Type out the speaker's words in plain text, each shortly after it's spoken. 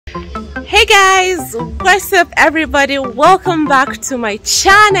Hey guys, what's up everybody? Welcome back to my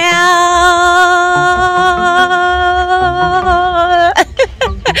channel.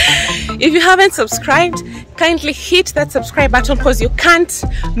 If you haven't subscribed, kindly hit that subscribe button because you can't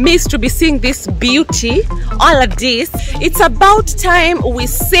miss to be seeing this beauty, all of this. It's about time we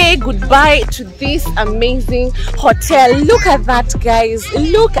say goodbye to this amazing hotel. Look at that, guys.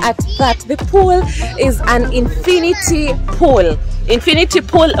 Look at that. The pool is an infinity pool. Infinity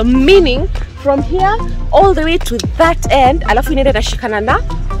pool meaning from here all the way to that end alafu inaenda nashikana na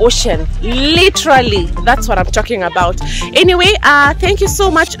ocean. Literally, that's what I'm talking about. Anyway, thank you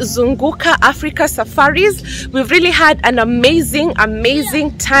so much Zunguka Africa Safaris. We've really had an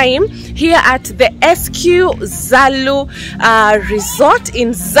amazing time here at the SQ Zalu resort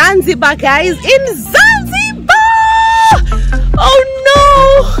in Zanzibar, guys. In Zanzibar!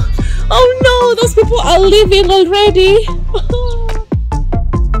 Oh no, those people are leaving already.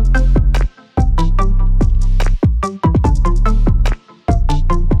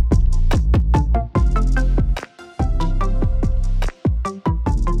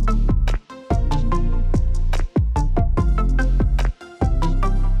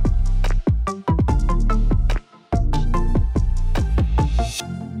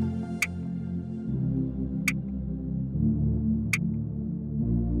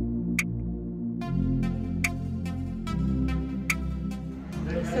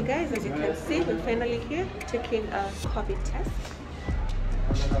 So guys, as you can see, we're finally here taking a COVID test.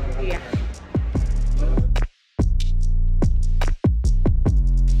 Yeah.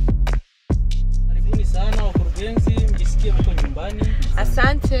 Karibuni sana wakurugenzi, mjisikie mko nyumbani.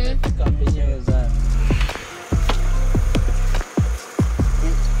 Asante.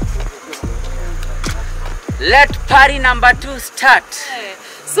 Let party number 2 start.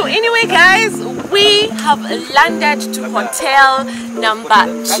 So anyway guys, we have landed to hotel number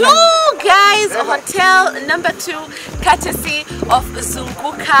 2, guys. Hotel number 2, courtesy of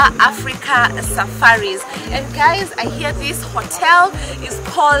Zunguka Africa Safaris. And guys, I hear this hotel is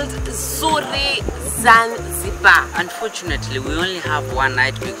called Zuri Zanzibar. Unfortunately, we only have one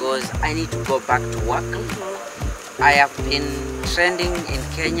night because I need to go back to work. I have been trending in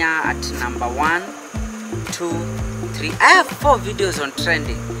Kenya at number 1, 2, 3. I have 4 videos on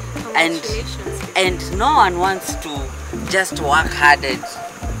trending, and no one wants to just work hard and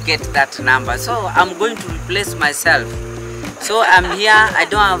get that number. So I'm going to replace myself. So I'm here. I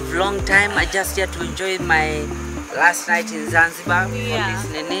don't have long time. I just here to enjoy my last night in Zanzibar for this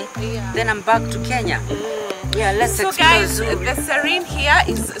nene. Then I'm back to Kenya. Yeah, let's explore. So guys, the serene here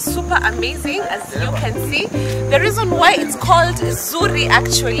is super amazing, as you can see. The reason why it's called Zuri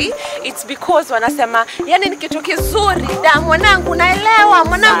actually, it's because wanasema yani ni kitu kizuri da mwanangu, naelewa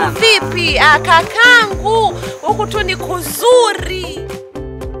mwanangu vipi, kakangu huku tu ni kuzuri.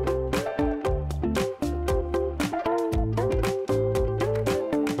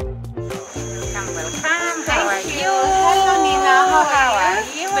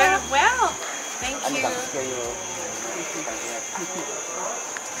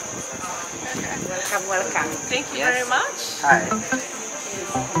 Welcome. Thank you very much. Hi.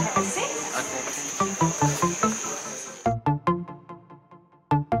 Have a seat.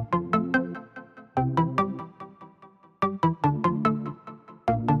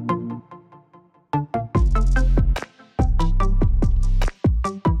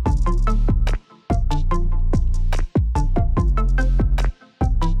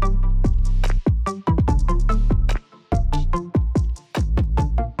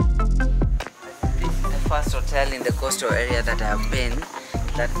 Hotel in the coastal area that I have been,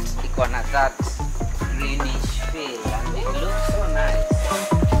 that icona that greenish feel, and it looks so nice.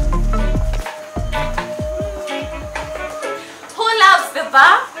 Who loves the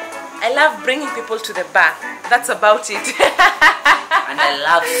bar? I love bringing people to the bar. That's about it. And I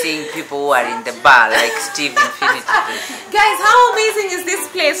love seeing people who are in the bar, like Steve Infinity. Guys, how amazing is this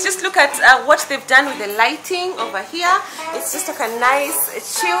place? Just look at what they've done with the lighting over here. It's just like a nice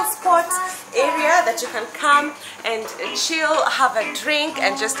chill spot area that you can come and chill, have a drink,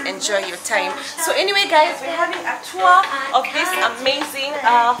 and just enjoy your time. So anyway guys, we're having a tour of this amazing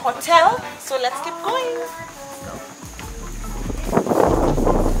hotel. So let's keep going.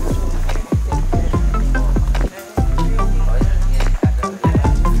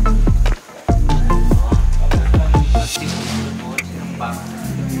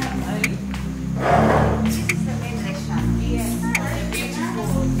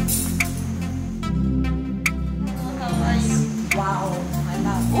 Wow, I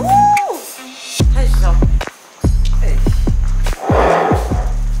love it. Ooh!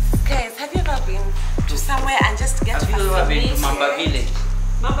 Guys, have you ever been to somewhere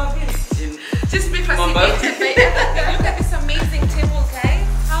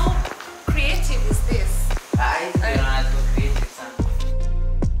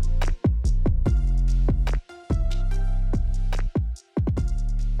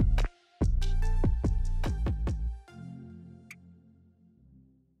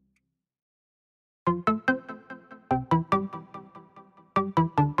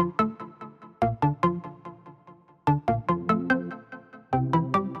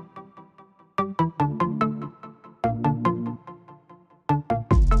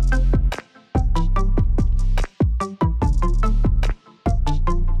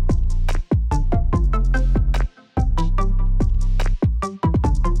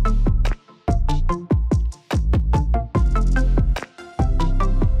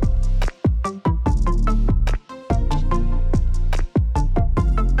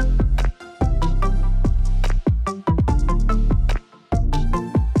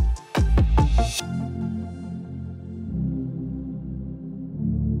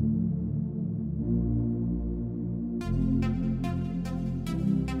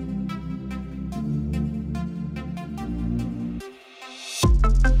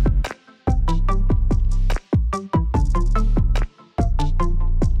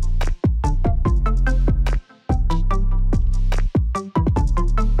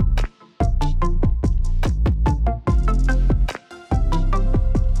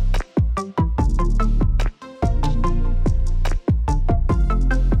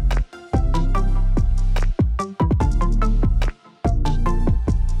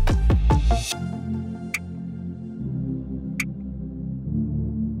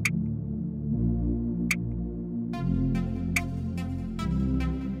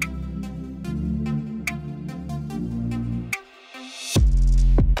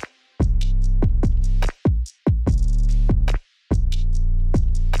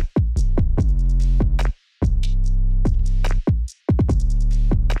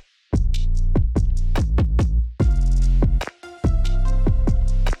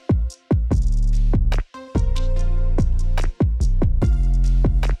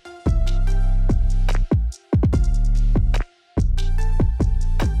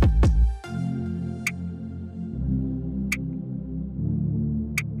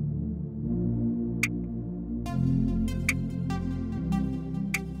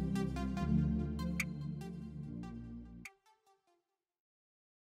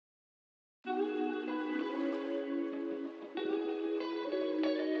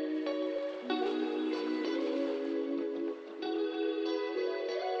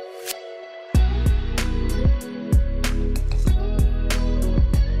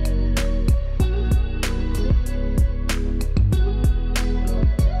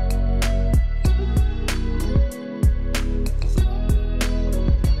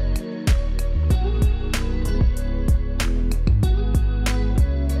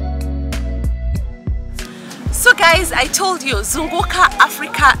Guys, I told you, Zunguka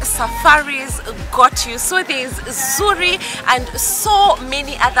Africa Safaris got you. So there's Zuri and so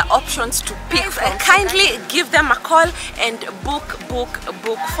many other options to pick from. Kindly give them a call and book.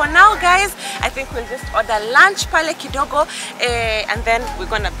 For now, guys, I think we'll just order lunch pale kidogo, and then we're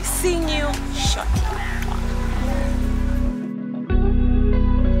gonna be seeing you shortly.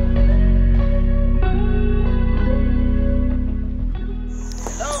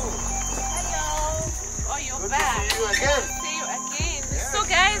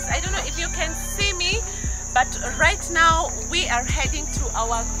 But right now we are heading to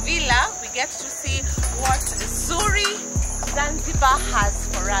our villa. We get to see what Zuri Zanzibar has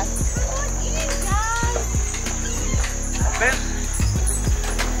for us.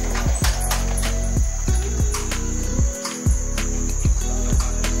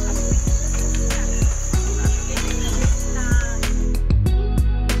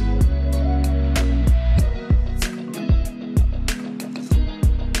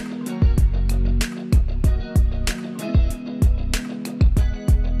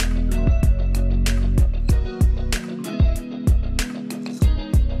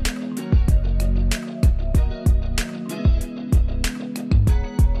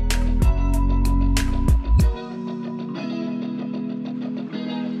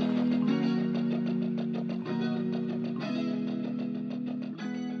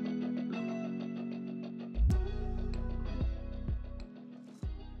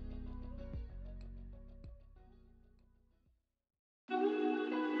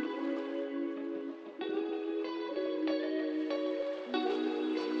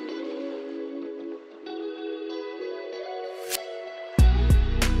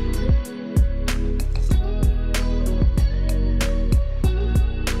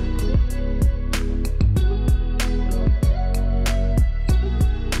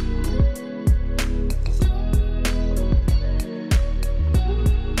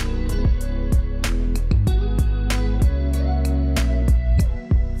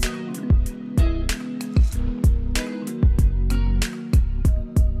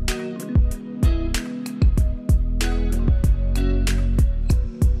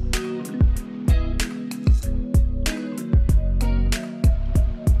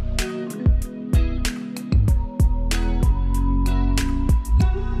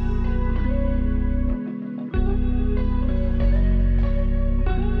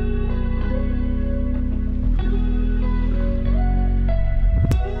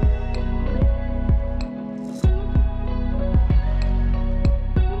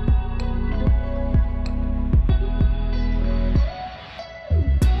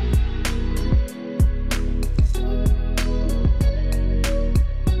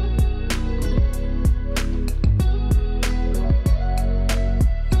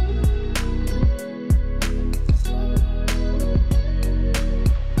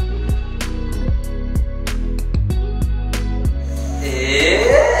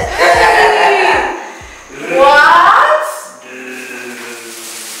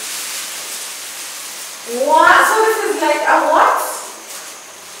 What? So this is like a what?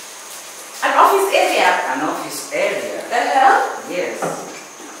 An office area? An office area. The hell? Yes.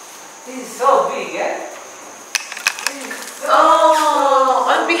 This is so big, eh?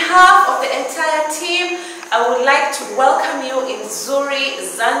 Oh, on behalf of the entire team, I would like to welcome you in Zuri,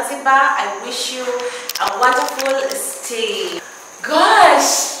 Zanzibar. I wish you a wonderful stay.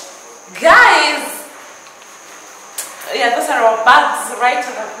 Gosh, guys. Yeah, those are our bags right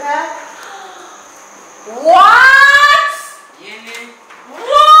over there. What? Yini.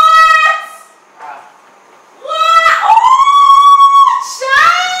 What? What? Oh,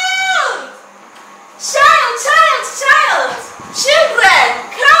 child! Child! Children,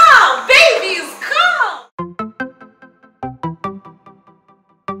 come! Babies, come!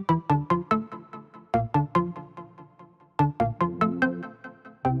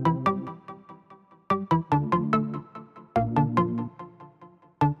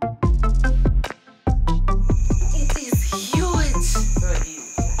 It is huge. So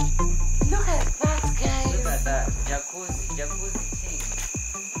huge. Look at that, guys. Look at that. Jacuzzi thing.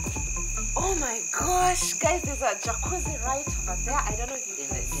 Oh my gosh, guys, there's a jacuzzi right over there. I don't know if you In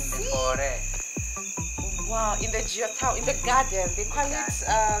can the see. forest. Wow, in the geotown, in the garden. They call it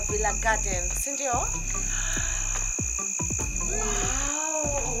Villa Garden. Cindy, wow.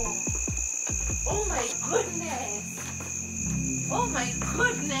 Oh my goodness. Oh my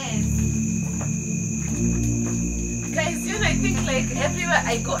goodness. Guys, you know, I think like everywhere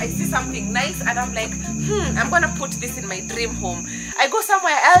I go, I see something nice and I'm like, I'm gonna put this in my dream home. I go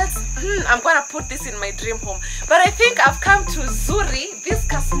somewhere else, I'm gonna put this in my dream home. But I think I've come to Zuri, this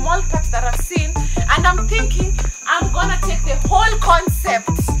small part that I've seen, and I'm thinking I'm gonna take the whole concept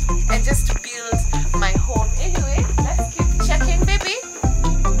and just build my home. Anyway, let's keep checking, baby.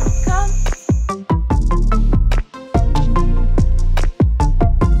 Come.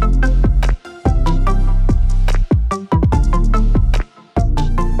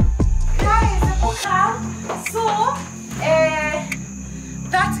 Guys, so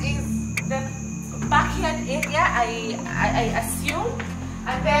that is the backyard area, I assume.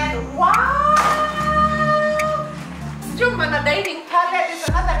 And then, wow! Jumana dining parlor is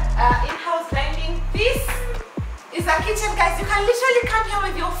another in-house dining. This is a kitchen, guys. You can literally come here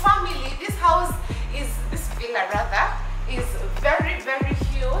with your family. This house is, this villa rather, is very, very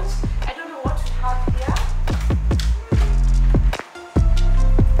huge. I don't know what we have here.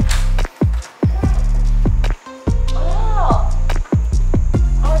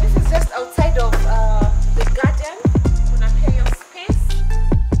 Oh, this is just outside of the garden.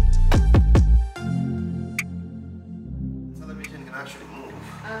 Actually move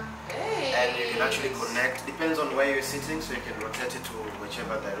and you can actually connect, depends on where you're sitting, so you can rotate it to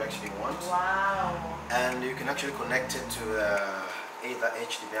whichever direction you want. Wow. And you can actually connect it to either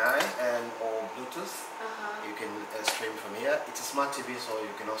HDMI and or Bluetooth. You can stream from here. It's a smart TV, so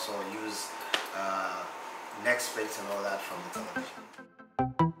you can also use Netflix and all that from the television.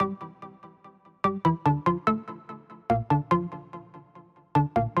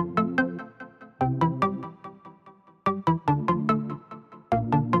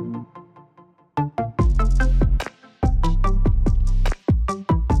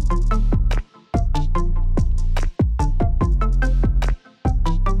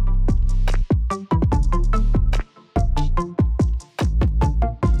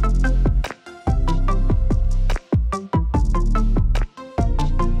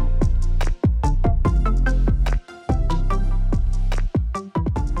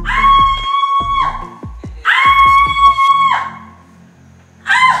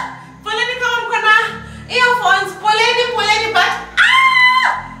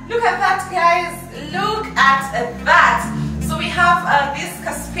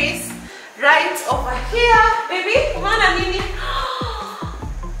 Right over here, baby. Mwana nini?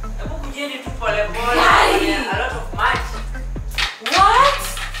 A lot of magic. What?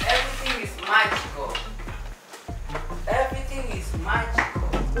 Everything is magical. Everything is magical.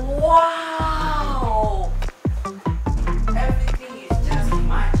 Wow. Everything is just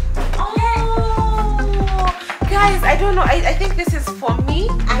magical. Oh, guys, I don't know. I think this is for me,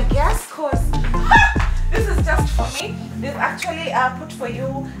 I guess, cause this is just for me. They've actually put for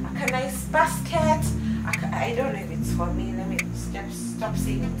you a nice basket. I don't know if it's for me. Let me stop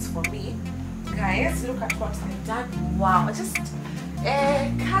saying it's for me. Guys, look at what they've done. Wow, just come.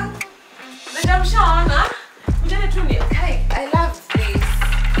 Okay, I love this.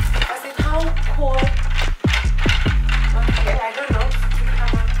 I said, how cool. Okay, I don't know.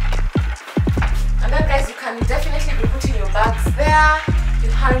 And then, guys, you can definitely be putting your bags there. You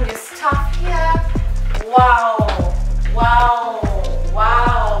hang your stuff here. Wow. Wow.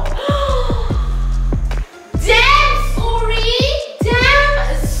 Wow. Damn, Zuri.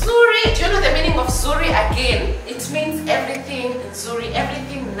 Damn, Zuri. Do you know the meaning of Zuri again? It means everything Zuri,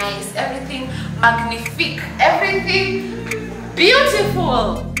 everything nice, everything magnifique, everything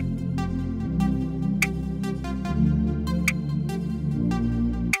beautiful.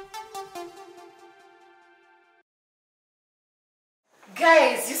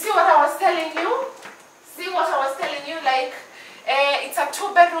 Guys, you see what I was telling you? Like, it's a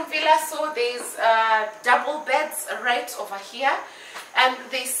 2-bedroom villa, so there's double beds right over here, and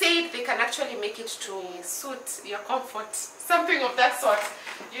they said they can actually make it to suit your comfort, something of that sort,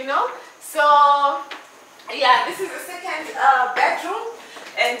 you know. So yeah, this is the second bedroom,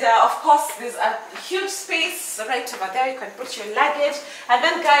 and of course there's a huge space right over there. You can put your luggage, and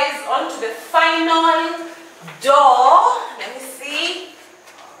then, guys, on to the final door. Let me see.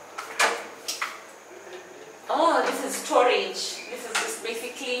 Oh, this is storage. This is just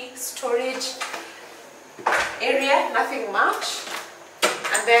basically storage area, nothing much.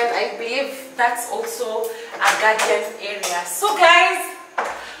 And then I believe that's also a garden area. So, guys,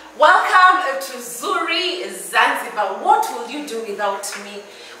 welcome to Zuri Zanzibar. What will you do without me?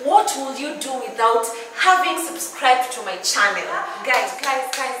 What will you do without having subscribed to my channel? Guys,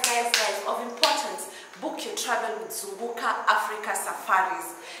 of importance, book your travel with Zunguka Africa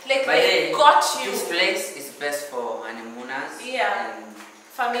Safaris. Like, they got you. This place is best for honeymooners, yeah, and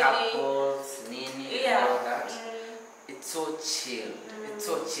family, couples, nini, yeah, and all that. It's so chill. It's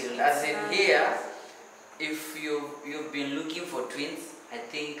so chill. As in here, if you've been looking for twins, I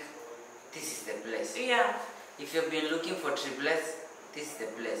think this is the place. Yeah. If you've been looking for triplets, this is the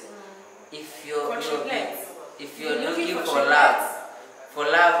place. If you're for triplets. If you're looking for love,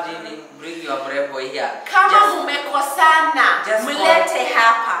 bring your mrembo here. Kama mmekosana, mlete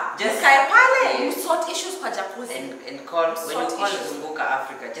hapa. Mkae pale, yes. sort issues kwa jacuzzi. And call, when you call Zunguka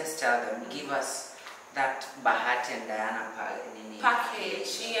Africa, just tell them, give us that Bahati and Diana package.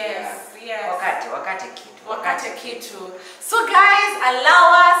 Yes, yes. Wakati kitu. So guys,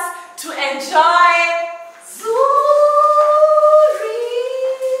 allow us to enjoy Zuri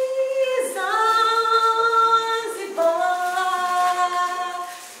Zanzibar.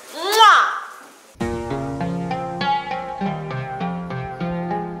 Mwah!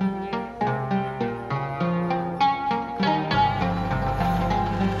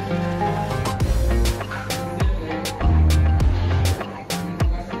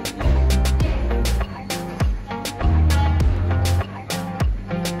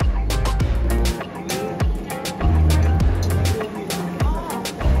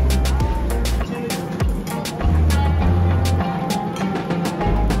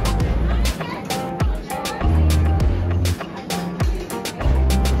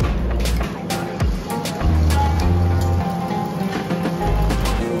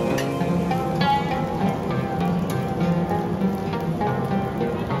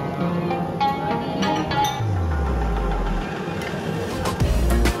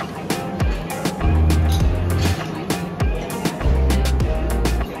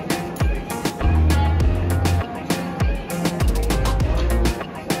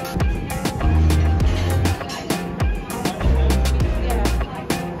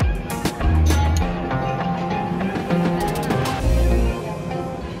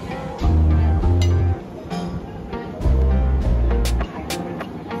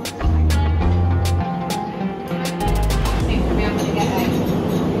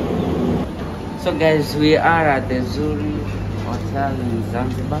 So guys, we are at the Zuri Hotel in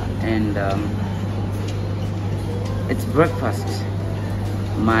Zanzibar, and it's breakfast.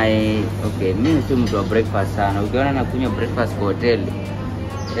 Mimi si mtu wa breakfast sana. Ukiona nakunywa breakfast kwa hoteli,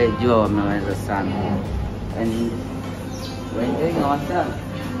 jua wameweza sana. And we're enjoying ourselves.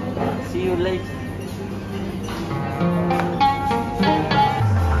 See you later.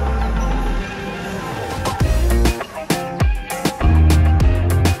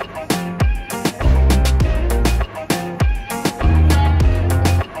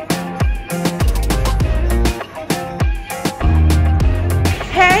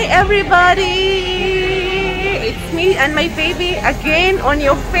 Everybody, it's me and my baby again on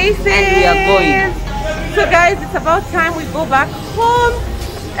your faces. And we are going. So guys, it's about time we go back home.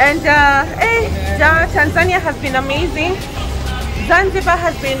 And Tanzania has been amazing. Zanzibar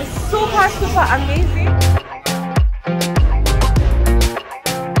has been super amazing.